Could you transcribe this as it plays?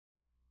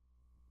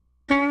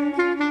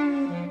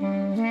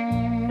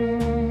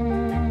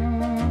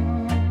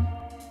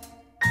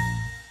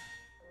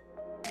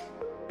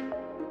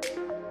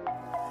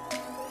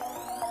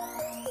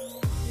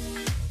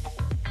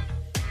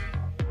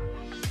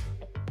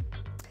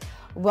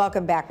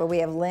Welcome back. Well, we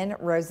have Lynn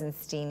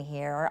Rosenstein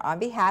here on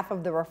behalf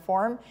of the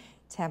Reform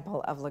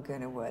Temple of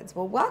Laguna Woods.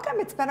 Well, welcome.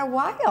 It's been a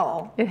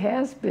while. It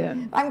has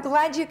been. I'm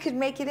glad you could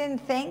make it in.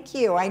 Thank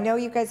you. I know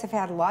you guys have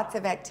had lots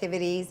of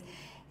activities,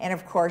 and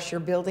of course,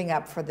 you're building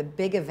up for the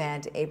big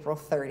event, April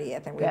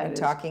 30th, and we've been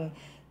talking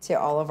to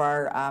all of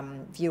our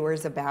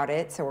viewers about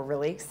it, so we're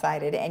really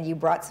excited. And you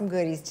brought some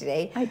goodies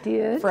today. I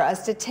did. For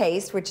us to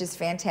taste, which is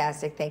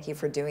fantastic. Thank you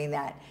for doing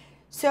that.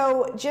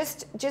 So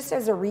just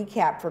as a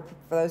recap for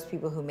those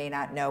people who may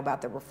not know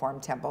about the Reform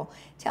Temple,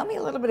 tell me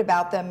a little bit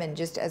about them and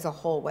just as a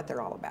whole what they're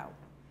all about.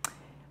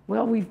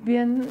 Well, we've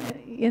been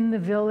in the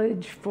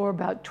village for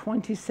about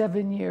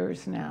 27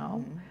 years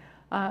now.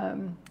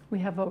 We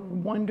have a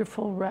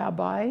wonderful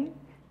rabbi,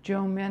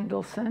 Joe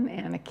Mendelson,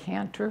 and a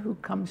cantor who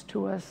comes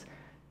to us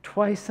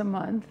twice a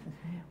month.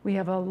 We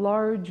have a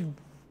large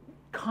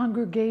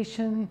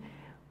congregation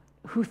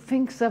who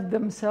thinks of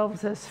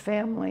themselves as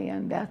family,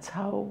 and that's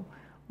how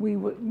we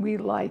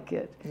like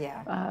it.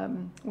 Yeah.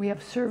 We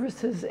have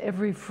services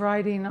every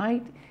Friday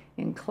night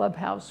in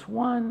Clubhouse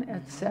 1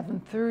 at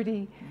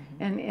 7:30,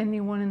 and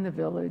anyone in the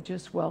village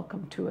is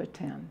welcome to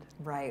attend.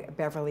 Right.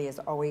 Beverly is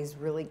always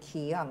really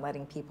key on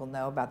letting people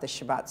know about the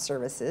Shabbat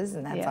services,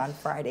 and that's on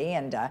Friday.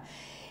 And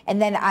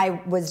then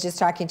I was just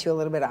talking to you a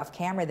little bit off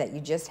camera that you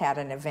just had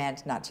an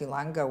event not too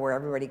long ago where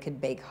everybody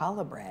could bake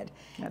challah bread.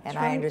 That's and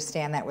right. I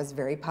understand that was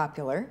very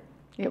popular.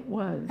 It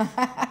was.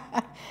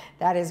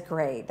 That is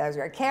great. That was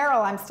great.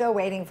 Carol, I'm still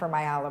waiting for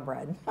my challah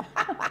bread.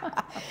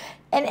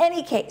 In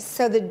any case,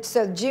 so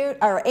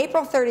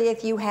April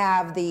 30th, you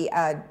have the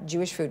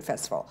Jewish Food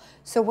Festival.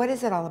 So what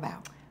is it all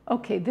about?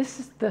 Okay, this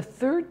is the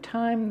third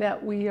time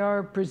that we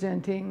are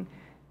presenting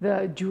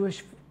the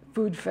Jewish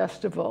Food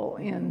Festival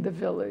in the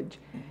village.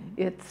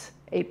 It's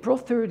April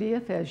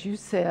 30th, as you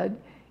said.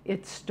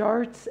 It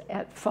starts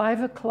at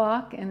 5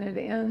 o'clock and it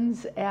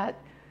ends at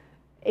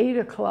 8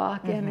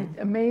 o'clock, and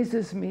it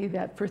amazes me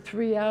that for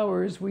 3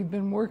 hours we've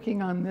been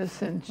working on this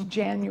since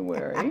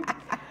January.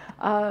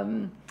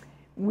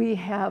 We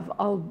have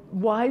a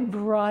wide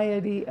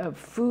variety of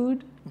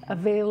food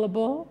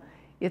available.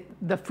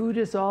 The food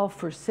is all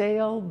for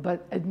sale,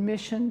 but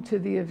admission to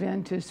the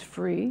event is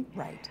free.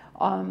 Right.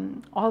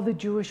 All the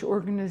Jewish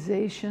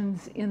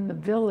organizations in the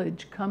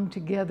village come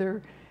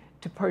together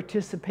to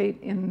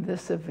participate in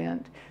this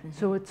event.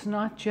 So it's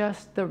not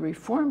just the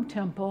Reform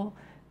Temple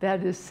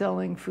that is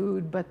selling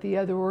food, but the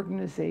other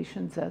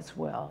organizations as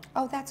well.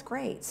 Oh, that's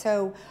great.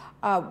 So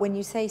when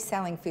you say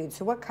selling food,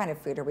 so what kind of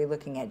food? Are we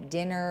looking at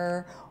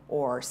dinner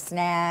or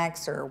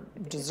snacks or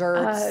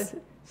desserts?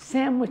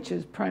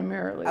 Sandwiches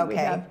primarily. Okay. We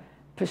have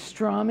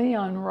pastrami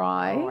on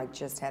rye. Oh, I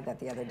just had that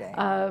the other day.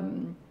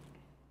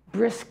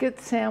 Brisket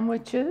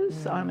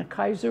sandwiches on a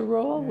Kaiser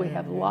roll. We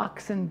have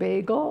lox and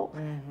bagel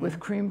with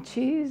cream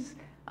cheese,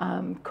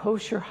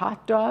 kosher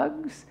hot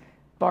dogs,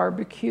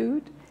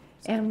 barbecued.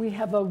 And we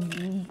have a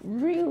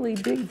really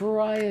big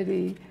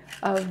variety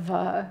of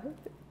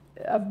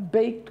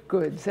baked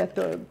goods that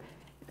the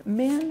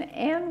men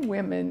and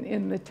women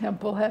in the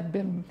temple have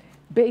been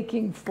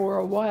baking for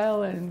a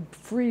while and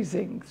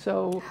freezing.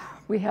 So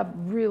we have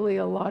really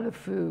a lot of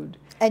food.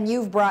 And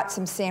you've brought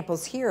some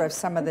samples here of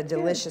some of the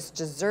delicious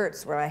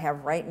desserts where I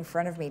have right in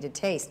front of me to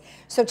taste.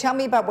 So tell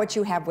me about what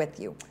you have with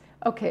you.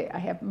 Okay, I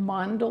have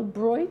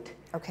Mandelbrot,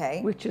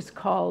 which is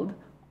called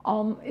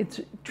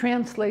it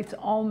translates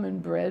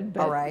almond bread,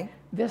 but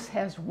this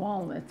has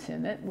walnuts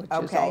in it, which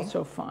is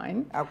also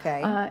fine.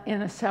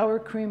 And a sour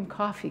cream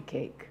coffee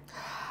cake.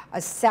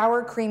 A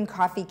sour cream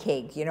coffee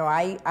cake. You know,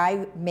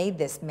 I made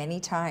this many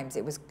times.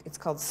 It's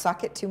called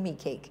Suck It To Me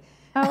cake.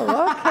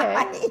 Oh,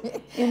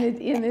 okay.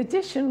 In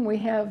addition, we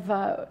have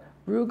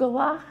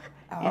rugelach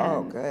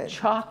and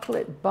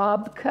chocolate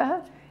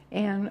babka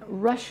and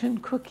Russian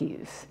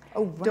cookies.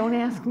 Oh, wow. Don't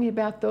ask me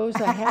about those.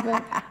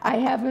 I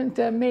haven't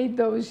made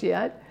those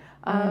yet.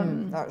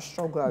 That's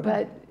so good.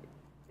 But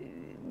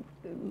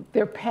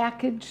they're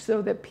packaged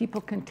so that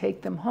people can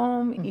take them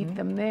home, eat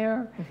them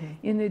there.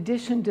 In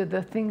addition to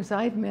the things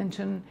I've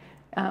mentioned,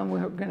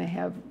 we're going to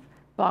have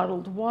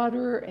bottled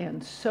water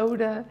and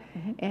soda,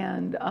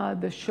 and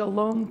the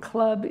Shalom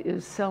Club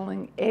is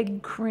selling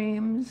egg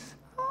creams.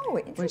 Oh,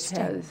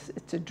 interesting.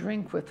 It's a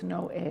drink with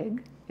no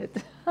egg.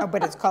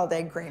 But it's called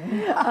egg cream.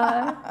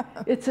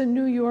 It's a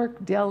New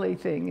York deli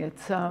thing.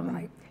 It's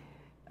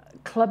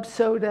club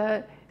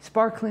soda,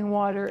 sparkling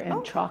water,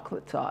 and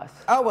chocolate sauce.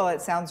 Oh, well,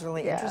 it sounds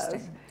really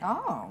interesting.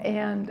 Oh.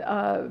 And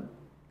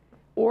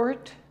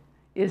Ort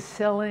is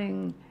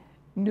selling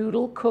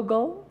noodle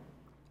kugel,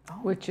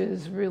 which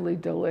is really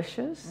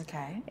delicious.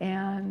 Okay.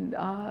 And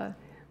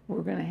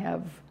we're going to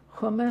have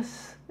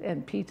hummus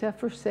and pita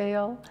for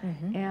sale,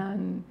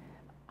 and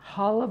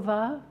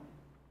halava.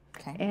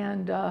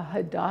 And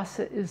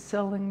Hadassah is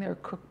selling their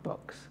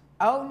cookbooks.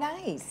 Oh,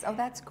 nice. Oh,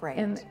 that's great.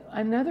 And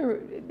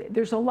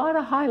there's a lot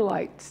of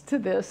highlights to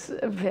this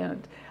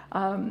event.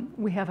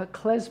 We have a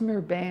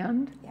klezmer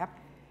band. Yep.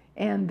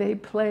 And they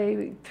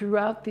play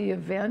throughout the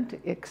event,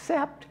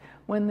 except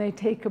when they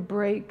take a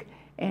break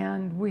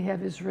And we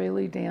have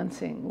Israeli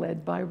dancing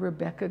led by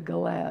Rebecca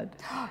Gilad.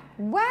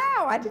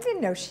 Wow, I didn't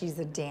know she's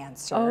a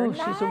dancer. Oh, nice.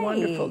 She's a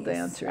wonderful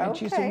dancer, and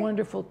she's a Okay.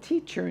 wonderful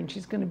teacher, and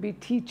she's going to be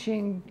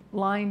teaching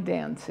line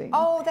dancing.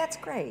 Oh, that's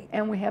great.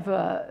 And we have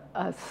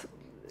a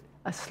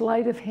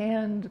sleight of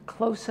hand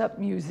close-up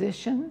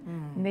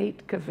musician,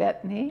 Nate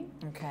Kavetny.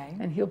 Okay.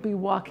 And he'll be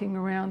walking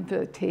around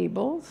the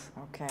tables.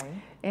 Okay.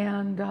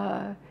 And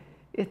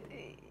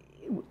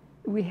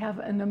we have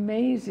an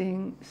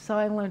amazing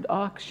silent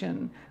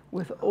auction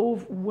with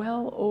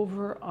well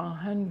over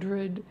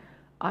 100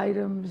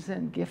 items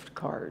and gift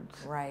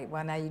cards. Right.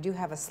 Well, now you do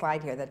have a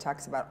slide here that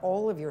talks about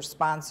all of your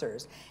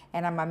sponsors,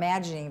 and I'm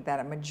imagining that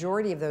a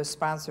majority of those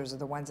sponsors are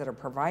the ones that are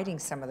providing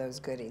some of those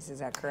goodies. Is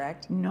that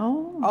correct?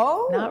 No,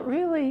 Oh. not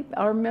really.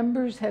 Our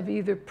members have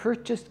either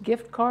purchased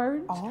gift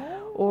cards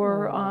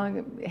or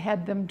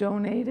had them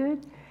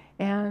donated,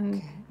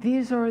 and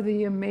these are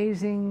the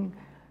amazing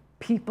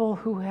people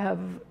who have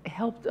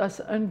helped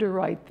us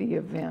underwrite the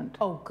event.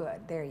 Oh,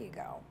 good. There you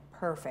go.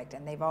 Perfect.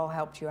 And they've all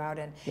helped you out.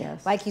 And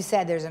Yes. like you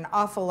said, there's an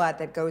awful lot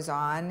that goes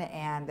on,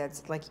 and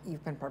that's like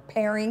you've been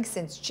preparing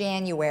since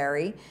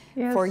January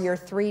for your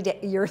 3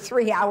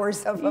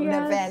 hours of an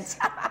event.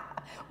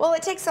 Well,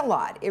 it takes a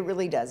lot. It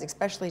really does,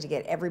 especially to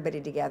get everybody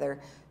together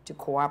to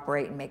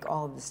cooperate and make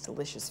all of this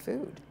delicious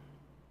food.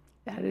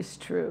 That is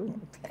true.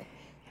 Okay.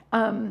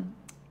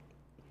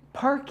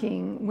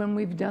 Parking, when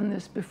we've done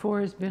this before,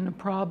 has been a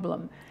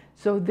problem.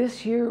 So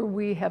this year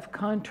we have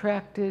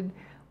contracted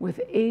with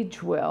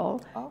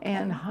Agewell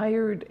and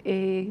hired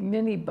a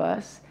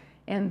minibus,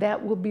 and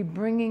that will be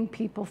bringing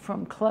people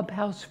from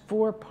Clubhouse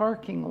 4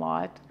 parking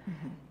lot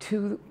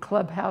to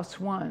Clubhouse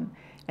 1.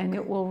 And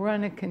it will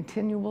run a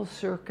continual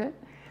circuit.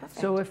 Perfect.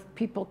 So if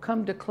people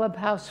come to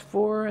Clubhouse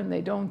 4 and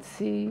they don't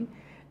see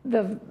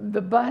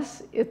the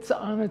bus, it's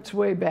on its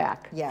way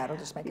back. Yeah, it'll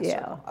just make a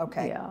circle.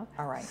 Okay. Yeah.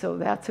 All right. So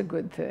that's a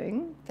good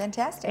thing.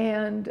 Fantastic.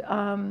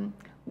 And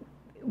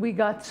we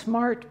got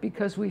smart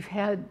because we've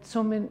had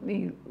so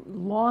many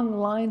long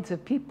lines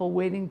of people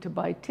waiting to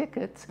buy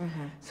tickets.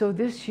 So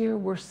this year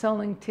we're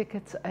selling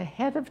tickets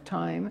ahead of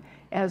time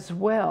as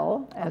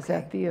well as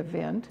at the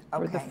event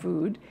for the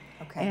food.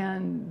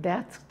 And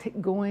that's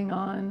going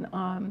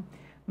on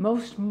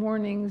most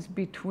mornings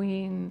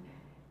between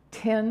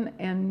 10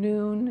 and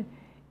noon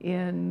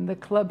in the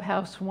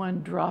Clubhouse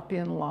 1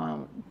 drop-in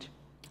lounge.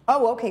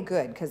 Oh, okay,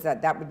 good, because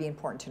that would be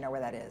important to know where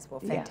that is. Well,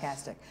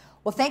 fantastic. Yes.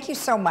 Well, thank you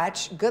so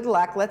much. Good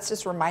luck. Let's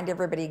just remind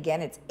everybody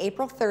again, it's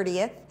April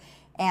 30th,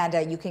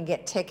 and you can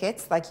get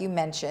tickets, like you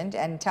mentioned.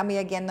 And tell me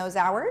again those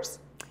hours.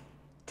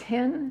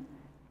 10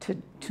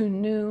 to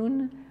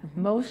noon,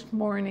 most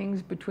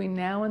mornings between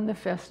now and the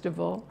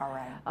festival. All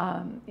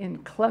right. In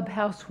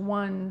Clubhouse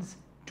 1's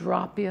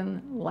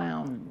drop-in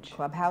lounge.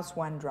 Clubhouse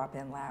 1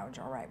 drop-in lounge.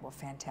 All right. Well,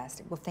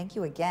 fantastic. Well, thank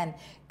you again.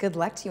 Good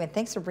luck to you, and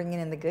thanks for bringing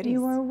in the goodies.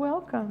 You are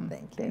welcome.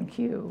 Thank you. Thank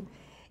you.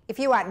 If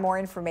you want more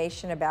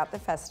information about the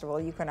festival,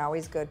 you can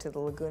always go to the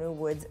Laguna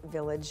Woods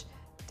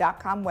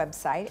Village.com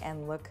website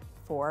and look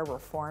for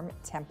Reform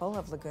Temple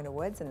of Laguna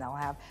Woods, and they'll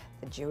have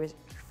the Jewish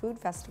Food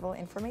Festival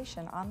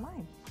information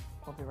online.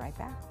 We'll be right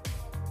back.